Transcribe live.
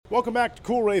Welcome back to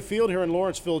Coolray Field here in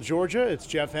Lawrenceville, Georgia. It's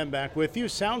Jeff Hem back with you.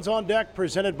 Sounds on Deck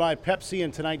presented by Pepsi,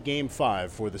 and tonight Game 5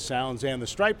 for the Sounds and the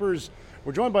Stripers.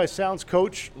 We're joined by Sounds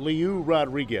coach Liu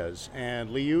Rodriguez. And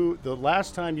Liu, the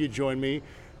last time you joined me,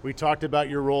 we talked about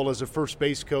your role as a first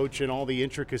base coach and all the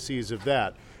intricacies of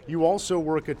that. You also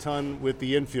work a ton with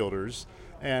the infielders.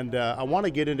 And I want to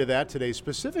get into that today,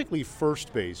 specifically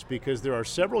first base, because there are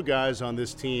several guys on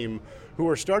this team who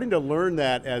are starting to learn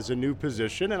that as a new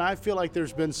position. And I feel like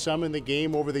there's been some in the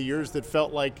game over the years that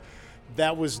felt like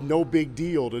that was no big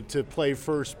deal to play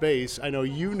first base. I know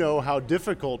you know how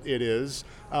difficult it is.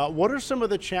 What are some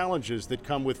of the challenges that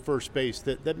come with first base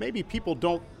that maybe people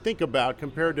don't think about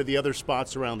compared to the other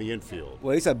spots around the infield?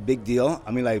 Well, it's a big deal. I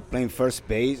mean, like playing first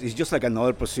base is just like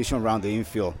another position around the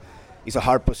infield. It's a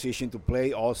hard position to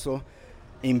play also.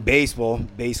 In baseball,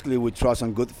 basically we trust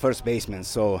on good first basemen.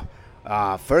 So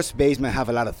first basemen have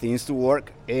a lot of things to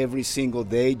work every single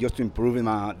day just to improve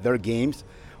their games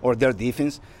or their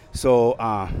defense. So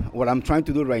what I'm trying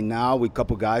to do right now with a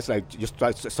couple guys, like just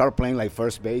try to start playing like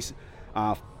first base,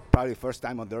 probably the first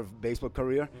time of their baseball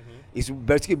career, is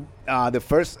basically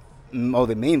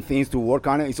the main things to work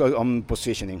on is on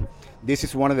positioning. This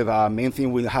is one of the main things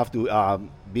we have to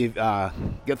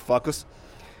get focused,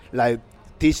 like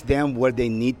teach them where they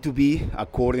need to be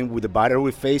according with the batter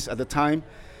we face at the time.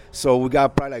 So we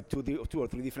got probably like two or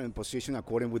three different positions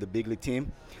according with the big league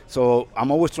team. So I'm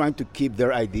always trying to keep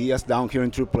their ideas down here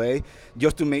in AAA,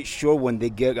 just to make sure when they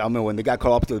got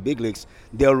called up to the big leagues,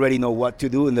 they already know what to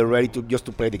do and they're ready to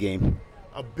play the game.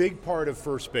 A big part of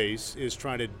first base is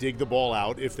trying to dig the ball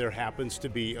out if there happens to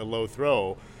be a low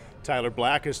throw. Tyler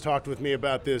Black has talked with me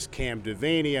about this. Cam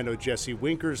Devaney, I know Jesse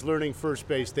Winker's learning first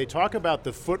base. They talk about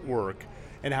the footwork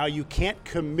and how you can't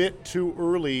commit too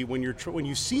early when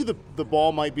you see the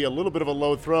ball might be a little bit of a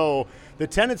low throw. The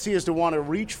tendency is to want to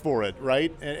reach for it,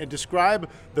 right? And describe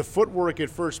the footwork at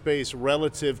first base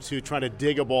relative to trying to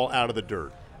dig a ball out of the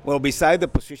dirt. Well, beside the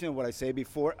position, what I said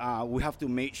before, we have to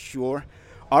make sure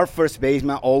our first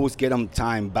baseman always get on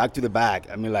time, back to the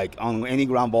back. I mean, like on any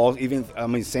ground balls,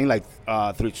 saying like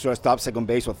through shortstop, second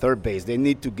base, or third base, they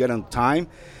need to get on time.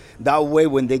 That way,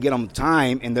 when they get on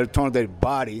time and they turn their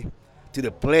body to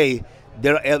the play,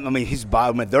 their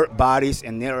bodies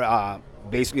and their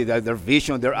basically their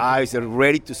vision, their eyes, they're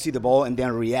ready to see the ball and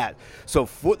then react. So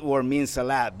footwork means a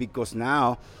lot because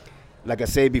now, like I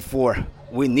said before,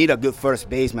 we need a good first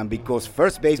baseman because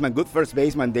good first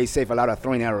baseman, they save a lot of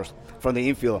throwing errors from the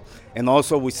infield. And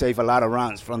also we save a lot of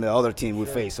runs from the other team we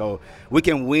face. So we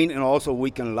can win and also we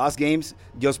can lose games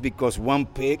just because one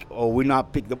pick or we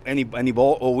not pick up any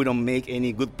ball or we don't make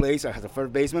any good plays as a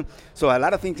first baseman. So a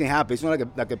lot of things can happen. It's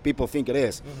not like people think it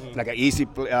is, like an easy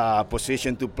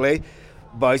position to play.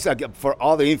 But it's like for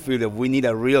all the infielders, we need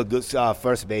a real good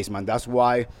first baseman. That's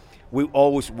why we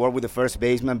always work with the first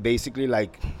baseman, basically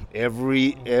like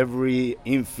every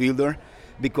infielder,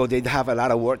 because they have a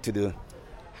lot of work to do.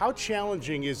 How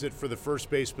challenging is it for the first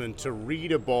baseman to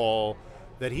read a ball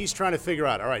that he's trying to figure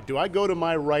out, all right, do I go to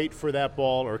my right for that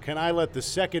ball or can I let the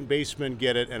second baseman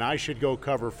get it and I should go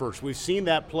cover first? We've seen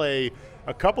that play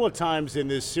a couple of times in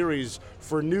this series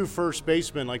for new first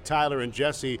basemen like Tyler and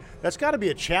Jesse. That's got to be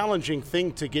a challenging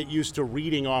thing to get used to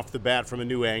reading off the bat from a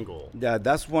new angle. Yeah,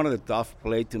 that's one of the tough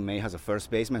plays to make as a first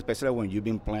baseman, especially when you've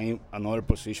been playing another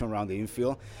position around the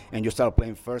infield and you start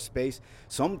playing first base.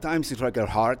 Sometimes it's like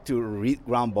hard to read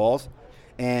ground balls,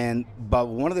 but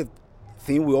one of the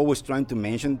things we always trying to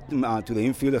mention to the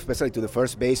infield, especially to the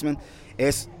first baseman,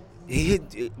 is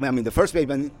the first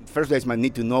baseman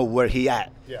need to know where he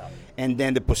at. Yeah. And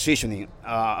then the positioning,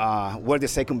 where the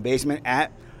second baseman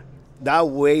at. That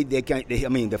way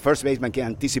the first baseman can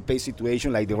anticipate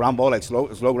situation like the ground ball, like slow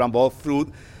ground ball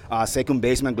through second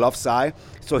baseman glove side.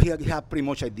 So he have pretty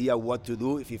much idea what to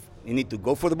do if you need to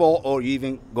go for the ball or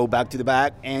even go back to the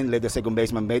back and let the second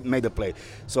baseman make the play.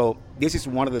 So this is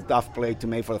one of the tough plays to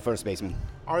make for the first baseman.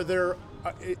 Are there,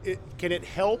 can it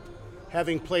help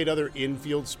having played other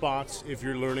infield spots if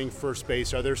you're learning first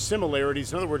base? Are there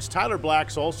similarities? In other words, Tyler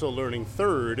Black's also learning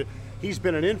third. He's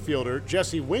been an infielder.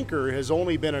 Jesse Winker has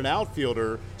only been an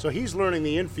outfielder, so he's learning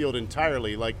the infield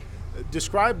entirely. Like,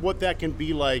 describe what that can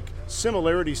be like,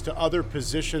 similarities to other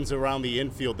positions around the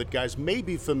infield that guys may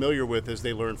be familiar with as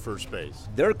they learn first base.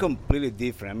 They're completely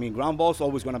different. I mean, ground ball's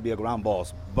always going to be a ground ball,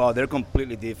 but they're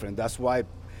completely different. That's why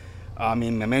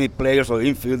many players or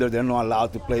infielders, they're not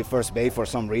allowed to play first base for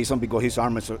some reason because his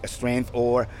arm is strength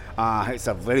or it's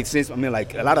a very sensitive.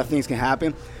 Like a lot of things can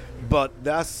happen. But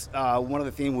that's one of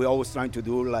the things we always trying to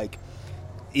do. Like,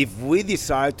 if we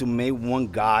decide to make one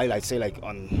guy, like say, like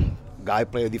on guy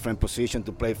play a different position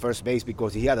to play first base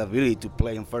because he had the ability to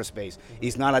play in first base.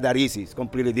 It's not that easy. It's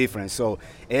completely different. So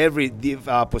every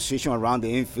position around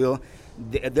the infield,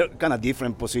 they're kind of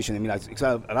different position. I mean, like, it's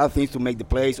a lot of things to make the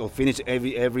plays or finish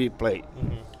every play.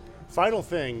 Mm-hmm. Final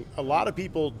thing, a lot of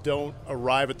people don't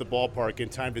arrive at the ballpark in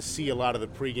time to see a lot of the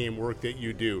pregame work that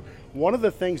you do. One of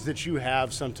the things that you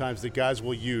have sometimes that guys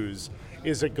will use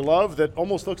is a glove that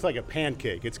almost looks like a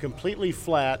pancake. It's completely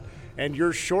flat, and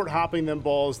you're short hopping them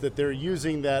balls that they're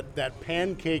using that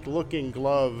pancake looking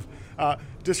glove.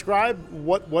 Describe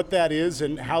what that is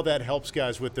and how that helps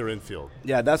guys with their infield.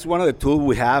 Yeah, that's one of the tools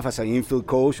we have as an infield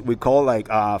coach. We call like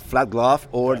flat glove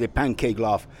or the pancake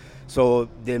glove. So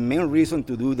the main reason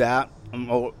to do that,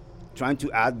 or trying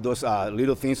to add those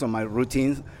little things on my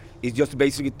routine, is just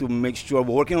basically to make sure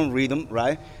we're working on rhythm,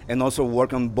 right? And also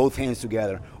work on both hands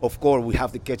together. Of course, we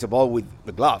have to catch a ball with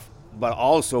the glove, but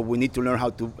also we need to learn how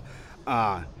to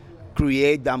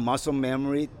create that muscle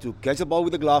memory to catch the ball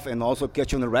with the glove and also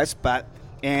catch on the right spot.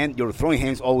 And your throwing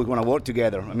hands always want to work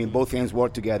together. I mean, both hands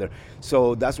work together.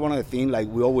 So that's one of the things like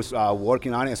we always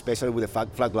working on it, especially with the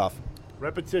flat glove.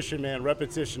 Repetition, man,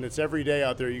 repetition. It's every day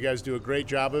out there. You guys do a great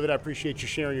job of it. I appreciate you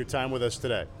sharing your time with us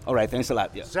today. All right, thanks a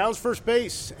lot. Yeah. Sounds first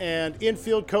base and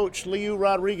infield coach Liu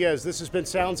Rodriguez. This has been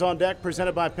Sounds on Deck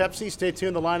presented by Pepsi. Stay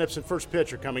tuned. The lineups and first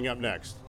pitch are coming up next.